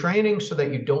 You're training so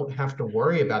that you don't have to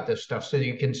worry about this stuff. So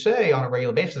you can say on a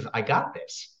regular basis, I got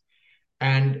this.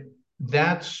 And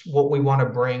that's what we want to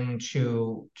bring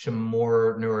to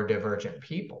more neurodivergent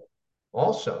people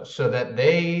also, so that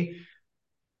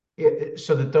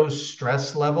those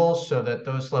stress levels, so that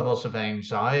those levels of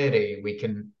anxiety, we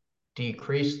can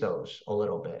decrease those a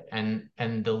little bit. And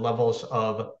the levels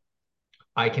of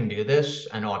I can do this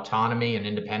and autonomy and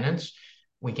independence,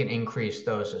 we can increase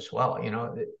those as well.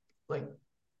 Like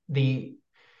the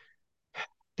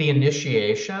the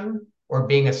initiation or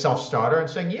being a self-starter and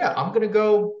saying, yeah, I'm going to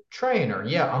go train, or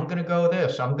yeah, I'm going to go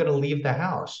this, I'm going to leave the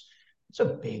house. It's a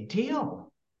big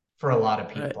deal for a lot of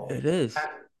people. It is.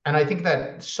 And I think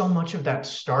that so much of that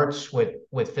starts with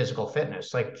physical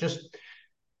fitness. Like, just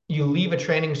you leave a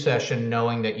training session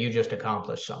knowing that you just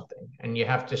accomplished something. And you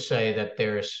have to say that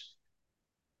there's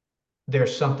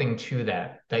something to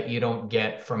that you don't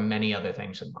get from many other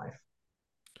things in life.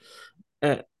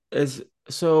 Uh, is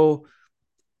so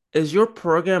is your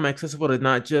program accessible to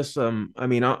not just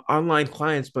online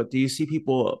clients, but do you see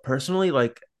people personally,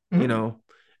 like, you Mhm.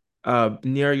 know,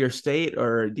 near your state,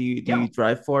 or do you Yeah.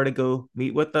 drive far to go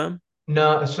meet with them?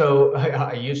 No, so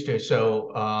I used to.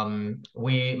 So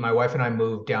my wife and I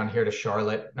moved down here to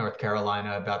Charlotte, North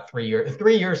Carolina, about 3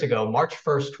 years ago, March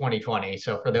 1st, 2020.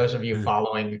 So for those of you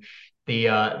following the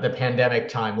pandemic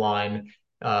timeline,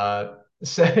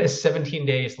 17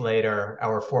 days later,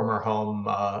 our former home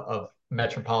of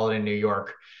metropolitan New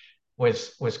York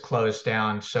was closed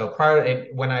down. So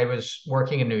when I was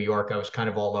working in New York, I was kind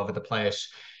of all over the place,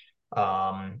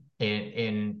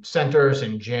 in centers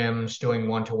and gyms, doing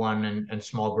one-to-one and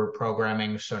small group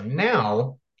programming. So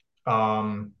now,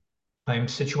 um, I'm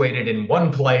situated in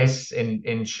one place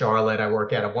in Charlotte. I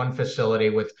work at one facility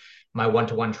with my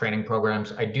one-to-one training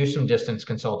programs. I do some distance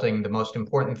consulting. The most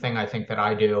important thing I think that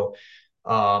I do,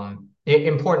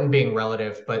 important being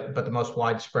relative, but the most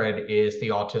widespread, is the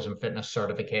autism fitness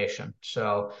certification.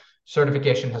 So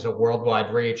certification has a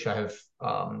worldwide reach. I have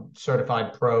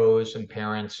certified pros and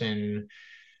parents in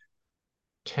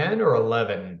 10 or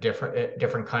 11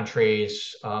 different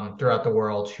countries, throughout the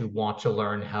world, who want to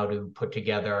learn how to put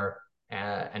together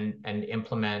and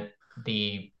implement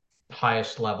the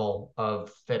highest level of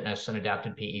fitness and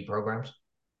adapted PE programs.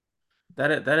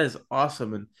 That is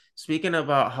awesome. And speaking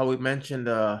about how we mentioned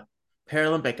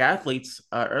Paralympic athletes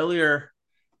earlier,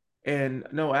 and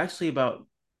no, actually about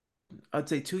I'd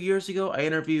say 2 years ago, I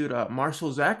interviewed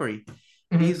Marshall Zachary.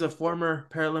 He's a Hmm. former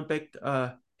Paralympic,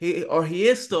 he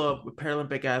is still a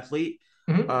Paralympic athlete,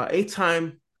 Hmm.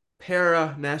 8-time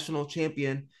para national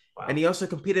champion, and Wow. he also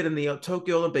competed in the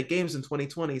Tokyo Olympic Games in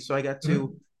 2020. So Hmm.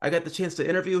 I got the chance to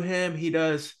interview him. He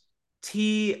does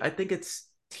I think it's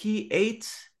T8.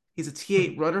 He's a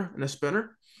T8 runner and a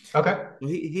sprinter. Okay. And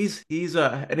he has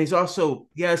CP,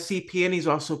 and he's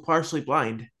also partially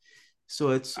blind. So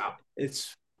Wow.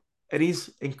 it's and he's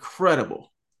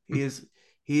incredible. He is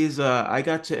he's I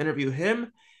got to interview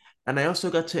him, and I also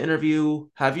got to interview,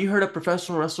 have you heard of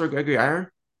professional wrestler Gregory Iron?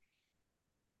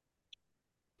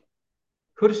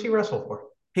 Who does he wrestle for?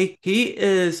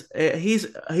 He's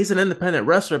an independent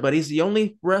wrestler, but he's the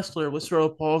only wrestler with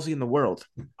cerebral palsy in the world.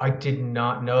 I did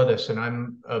not know this, and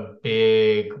I'm a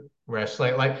big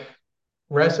wrestling, like,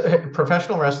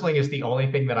 professional wrestling is the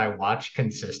only thing that I watch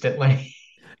consistently.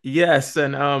 Yes,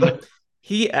 and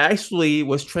he actually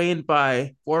was trained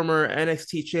by former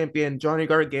NXT champion Johnny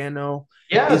Gargano.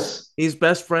 Yes. He's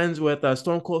best friends with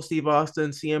Stone Cold Steve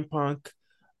Austin, CM Punk.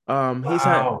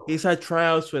 Wow. He's had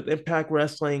tryouts with Impact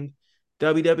Wrestling,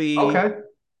 WWE.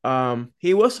 Okay.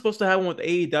 He was supposed to have one with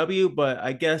AEW, but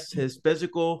I guess his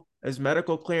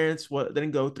medical clearance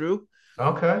didn't go through.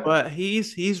 Okay. But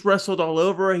he's wrestled all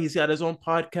over. He's got his own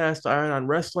podcast, Iron on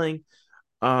Wrestling.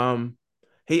 Um,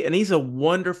 he's a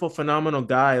wonderful, phenomenal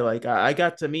guy. Like, I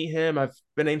got to meet him. I've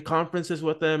been in conferences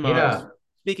with him, Yeah.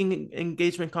 speaking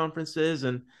engagement conferences,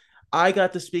 and I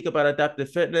got to speak about adaptive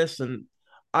fitness. And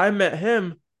I met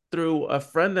him through a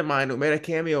friend of mine who made a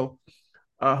cameo,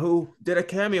 who did a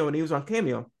cameo, and he was on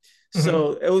Cameo.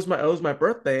 So Hmm. it was my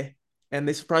birthday, and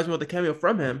they surprised me with a cameo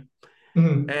from him.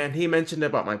 Hmm. And he mentioned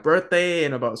about my birthday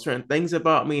and about certain things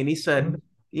about me. And he said,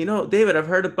 David, I've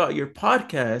heard about your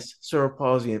podcast, Cerebral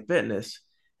Palsy and Fitness.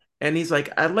 And he's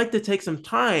like, I'd like to take some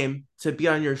time to be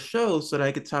on your show so that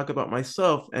I could talk about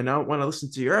myself. And I want to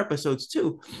listen to your episodes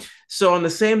too. So on the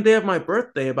same day of my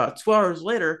birthday, about 2 hours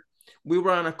later, we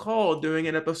were on a call doing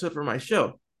an episode for my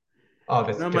show. Oh, And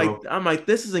that's I'm like, dope. I'm like,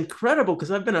 this is incredible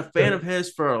because I've been a fan of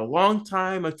his for a long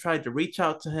time. I've tried to reach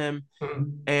out to him,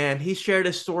 Mhm. and he shared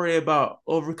a story about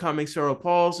overcoming cerebral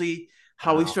palsy,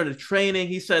 how he Wow. started training.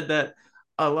 He said that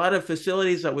a lot of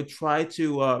facilities that would try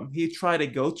to he try to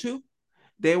go to,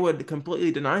 they would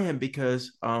completely deny him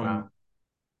Wow.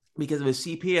 because of his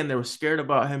CP and they were scared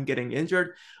about him getting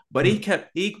injured. But Hmm.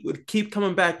 he would keep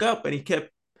coming back up and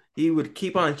he would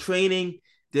keep on training,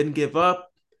 didn't give up.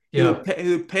 Yeah. He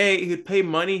would pay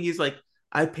money. He's like,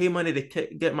 I pay money to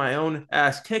get my own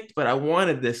ass kicked, but I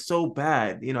wanted this so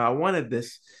bad. I wanted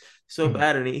this so Hmm.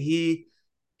 bad. And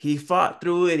he fought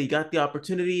through it. He got the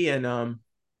opportunity and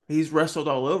he's wrestled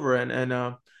all over and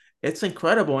it's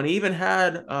incredible. And he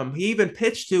even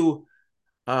pitched to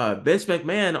Vince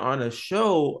McMahon on a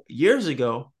show years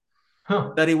ago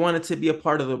Huh. that he wanted to be a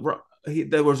part of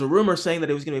there was a rumor saying that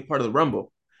he was going to be part of the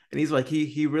Rumble, and he's like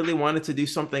he really wanted to do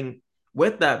something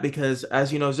with that because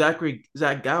as you know Zach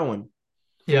Gowen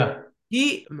Yeah.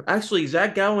 he actually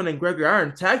Zach Gowen and Gregory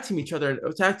Iron tag team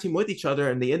with each other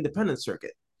in the independent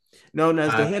circuit known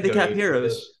as I the have to go Handicap YouTube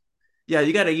Heroes. this. Yeah,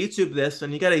 you got to YouTube this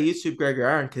and you got to YouTube Gregory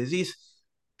Iron because he's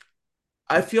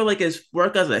I feel like his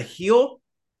work as a heel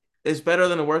is better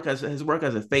than his work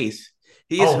as a face.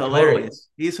 He is Oh, totally. hilarious.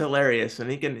 He's hilarious,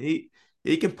 and he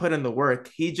can put in the work.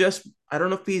 He just I don't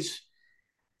know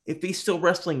if he's still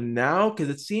wrestling now because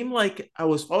it seemed like I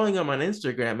was following him on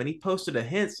Instagram and he posted a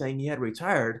hint saying he had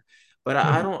retired, but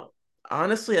I Hmm. don't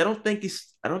honestly I don't think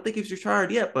he's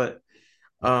retired yet, but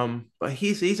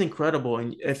he's incredible,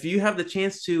 and if you have the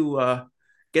chance to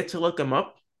get to look him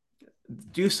up,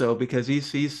 do so because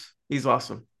he's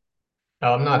awesome.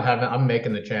 I'm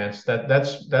making the chance.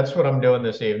 That's what I'm doing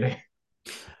this evening.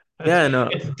 Yeah,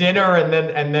 and It's dinner and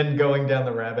then going down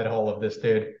the rabbit hole of this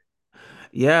dude.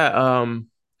 yeah,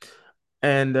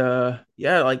 and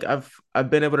yeah, like I've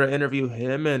been able to interview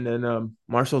him and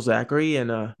Marshall Zachary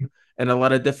and a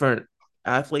lot of different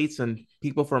athletes and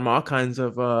people from all kinds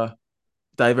of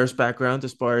diverse backgrounds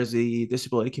as far as the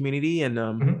disability community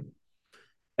Mhm.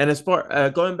 and as far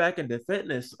going back into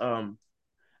fitness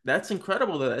that's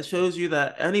incredible that shows you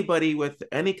that anybody with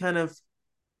any kind of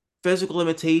physical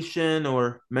limitation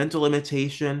or mental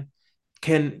limitation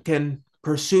can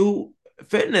pursue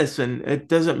fitness, and it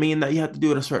doesn't mean that you have to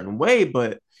do it a certain way,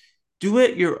 but do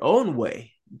it your own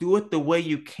way. Do it the way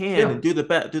you can, Yeah. and do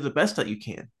the best that you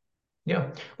can.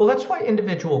 Yeah. Well, that's why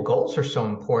individual goals are so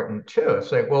important too.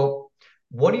 It's like, well,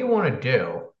 what do you want to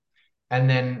do? And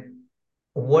then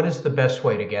what is the best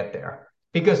way to get there?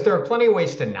 Because there are plenty of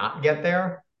ways to not get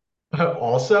there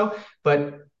also,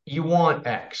 but you want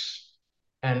X.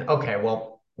 And okay,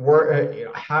 well,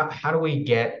 how do we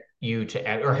get you to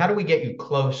X, or how do we get you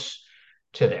close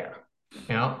to there?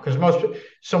 Because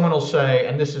someone will say,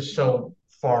 and this is so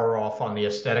far off on the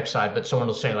aesthetic side, but someone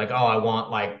will say like, oh, I want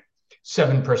like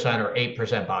 7% or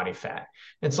 8% body fat.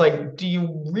 It's like, do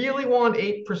you really want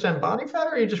 8% body fat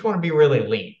or you just want to be really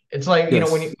lean? It's like, when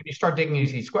Yes. you start digging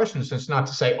into these questions, it's not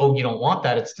to say, oh, you don't want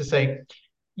that. It's to say,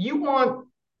 you want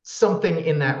something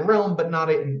in that realm, but not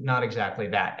exactly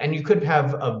that. And you could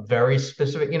have a very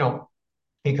specific,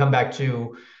 you come back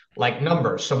to like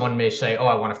numbers. Someone may say, oh,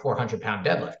 I want a 400-pound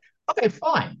deadlift. Okay,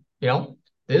 fine.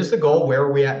 This is the goal. Where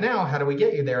are we at now? How do we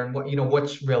get you there? And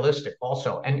what's realistic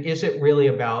also? And is it really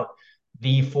about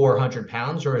the 400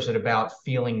 pounds or is it about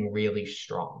feeling really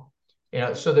strong?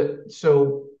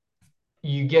 So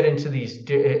you get into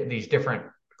these different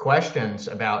questions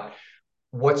about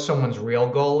what someone's real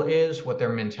goal is, what their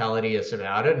mentality is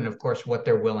about it, and of course what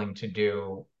they're willing to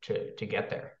do to get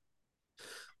there.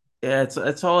 Yeah,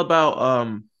 it's all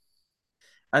about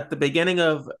at the beginning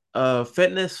of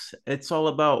fitness, it's all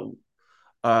about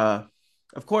uh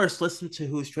of course listen to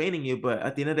who's training you, but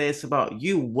at the end of the day it's about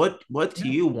you. What do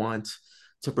Yeah. you want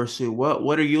to pursue?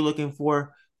 What are you looking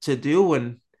for to do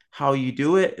and how you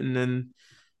do it, and then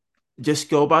just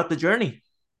go about the journey.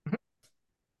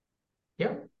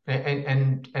 Yeah.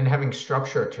 And having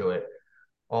structure to it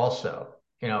also,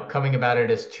 coming about it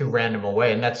as too random a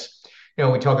way. And that's,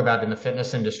 we talk about in the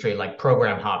fitness industry, like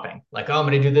program hopping, like, oh, I'm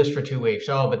going to do this for 2 weeks.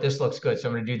 Oh, but this looks good. So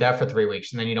I'm going to do that for 3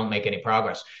 weeks. And then you don't make any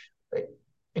progress.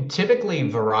 And typically,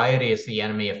 variety is the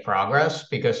enemy of progress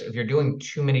because if you're doing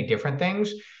too many different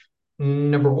things,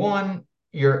 number one,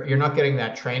 you're not getting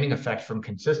that training effect from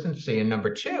consistency. And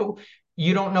number two,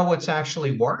 you don't know what's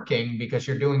actually working because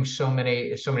you're doing so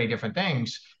many different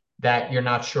things that you're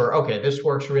not sure, okay, this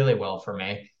works really well for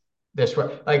me.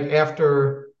 Like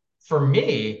for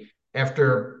me,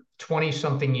 after 20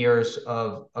 something years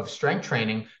of strength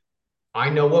training, I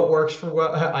know what works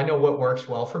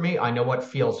well for me. I know what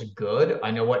feels good.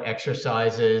 I know what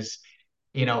exercises,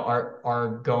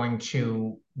 are going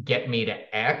to get me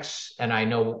to X. And I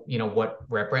know, what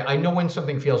rep rate. I know when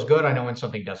something feels good. I know when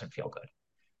something doesn't feel good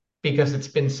because it's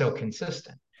been so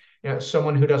consistent.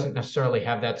 someone who doesn't necessarily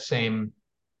have that same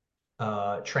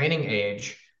training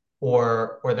age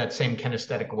or that same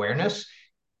kinesthetic awareness,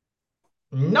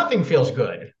 nothing feels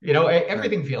good. Right.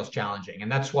 Everything feels challenging.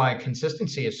 And that's why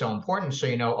consistency is so important. So,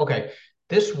 okay,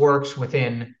 this works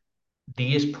within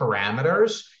these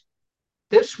parameters.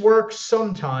 This works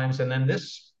sometimes, and then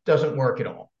this doesn't work at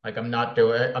all. Like I'm not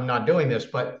doing this,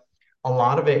 but a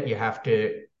lot of it you have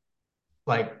to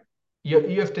like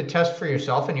you have to test for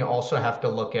yourself, and you also have to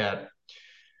look at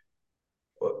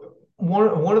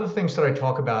one of the things that I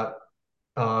talk about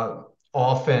uh,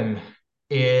 often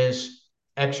is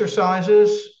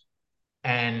exercises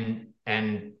and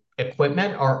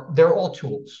equipment they're all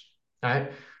tools,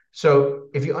 right? So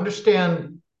if you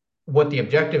understand what the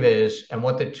objective is and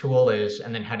what the tool is,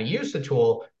 and then how to use the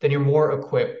tool, then you're more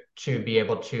equipped to be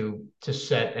able to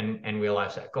set and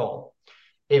realize that goal.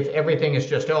 If everything is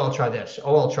just, oh, I'll try this,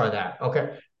 oh, I'll try that,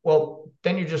 okay, well,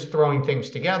 then you're just throwing things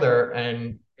together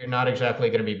and you're not exactly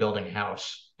going to be building a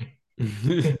house.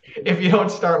 If you don't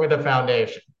start with a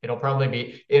foundation, it'll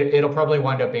probably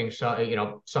wind up being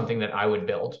something that I would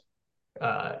build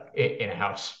in a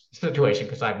house situation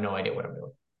because I have no idea what I'm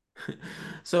doing.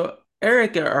 So,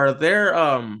 Eric,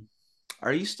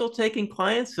 are you still taking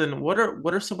clients, and what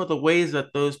are some of the ways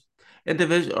that those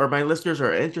individuals or my listeners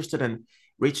are interested in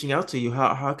reaching out to you?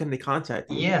 How can they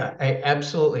contact you? Yeah,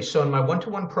 absolutely. So in my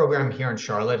one-to-one program here in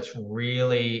Charlotte, it's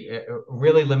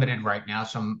really limited right now.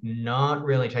 So I'm not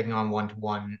really taking on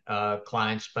one-to-one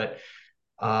clients, but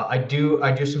I do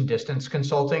some distance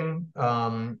consulting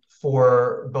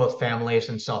for both families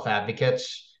and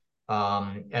self-advocates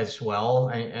as well,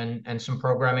 and some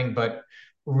programming. But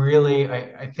really,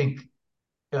 I think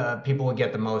people would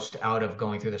get the most out of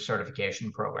going through the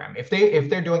certification program if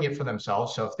they're doing it for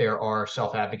themselves. So if there are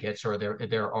self advocates or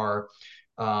there are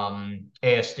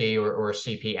ASD or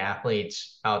CP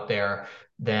athletes out there,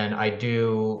 then I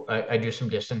do some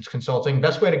distance consulting.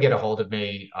 Best way to get a hold of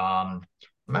me, I'm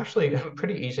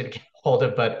pretty easy to get a hold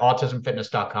of, but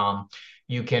autismfitness.com.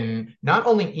 You can not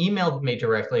only email me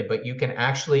directly, but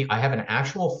I have an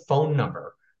actual phone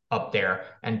number up there,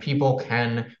 and people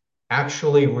can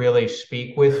actually really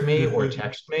speak with me or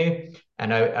text me,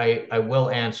 and I will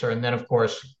answer. And then, of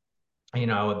course, the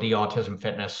Autism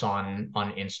Fitness on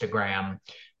Instagram.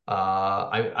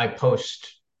 I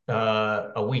post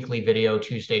a weekly video,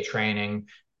 Tuesday training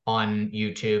on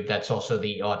YouTube. That's also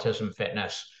the Autism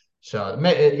Fitness. So,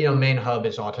 main hub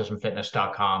is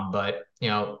autismfitness.com. But,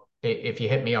 if you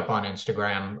hit me up on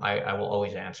Instagram, I will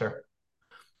always answer.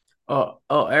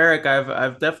 Eric,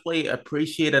 I've definitely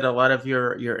appreciated a lot of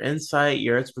your insight,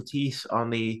 your expertise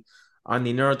on the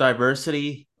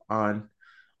neurodiversity, on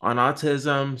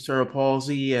autism, cerebral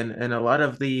palsy, and a lot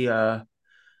of the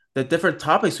different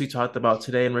topics we talked about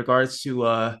today in regards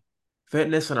to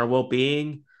fitness and our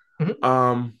well-being. Mhm.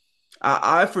 Um,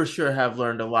 I for sure have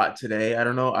learned a lot today. I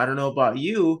don't know about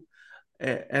you,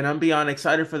 and I'm beyond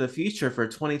excited for the future for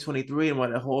 2023 and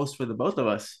what it holds for the both of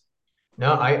us.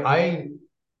 No, I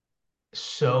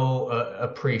so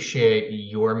appreciate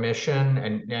your mission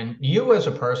and you as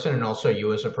a person and also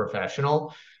you as a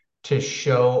professional to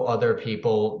show other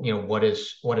people what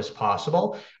is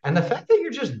possible, and the fact that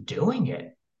you're just doing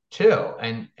it too,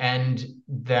 and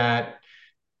that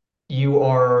you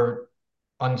are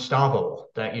unstoppable,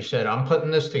 that you said, I'm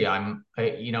putting this together.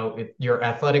 Your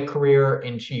athletic career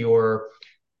into your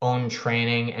own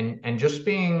training, and just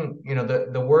being,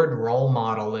 the word role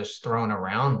model is thrown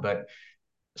around, but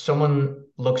someone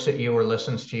looks at you or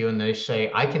listens to you and they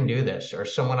say, I can do this, or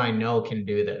someone I know can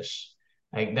do this.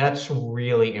 Like, that's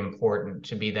really important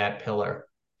to be that pillar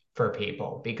for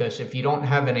people, because if you don't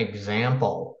have an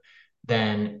example,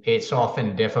 then it's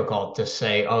often difficult to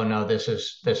say, oh no, this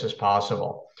is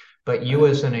possible. But you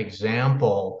Right. as an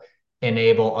example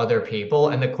enable other people.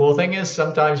 And the cool thing is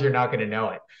sometimes you're not going to know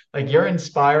it. Like, you're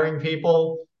inspiring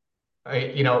people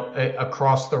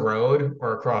across the road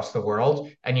or across the world,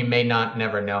 and you may not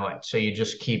never know it. So you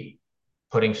just keep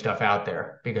putting stuff out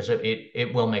there because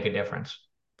it will make a difference.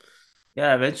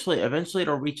 Yeah, eventually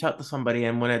it'll reach out to somebody,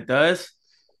 and when it does,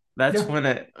 Yeah.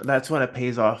 that's when it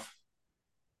pays off.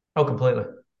 Oh, completely.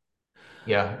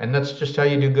 Yeah. And that's just how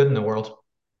you do good in the world.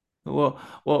 Well,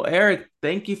 Eric,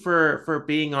 thank you for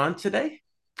being on today,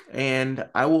 and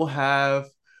I will have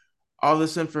all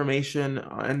this information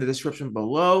in the description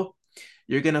below.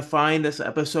 You're gonna find this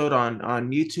episode on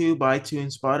YouTube,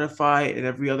 iTunes, Spotify, and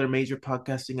every other major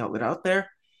podcasting outlet out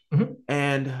there. Mhm.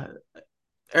 And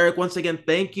Eric, once again,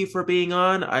 thank you for being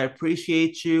on. I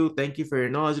appreciate you. Thank you for your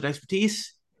knowledge and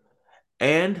expertise.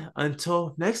 And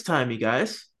until next time, you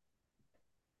guys.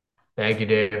 Thank you,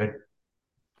 David.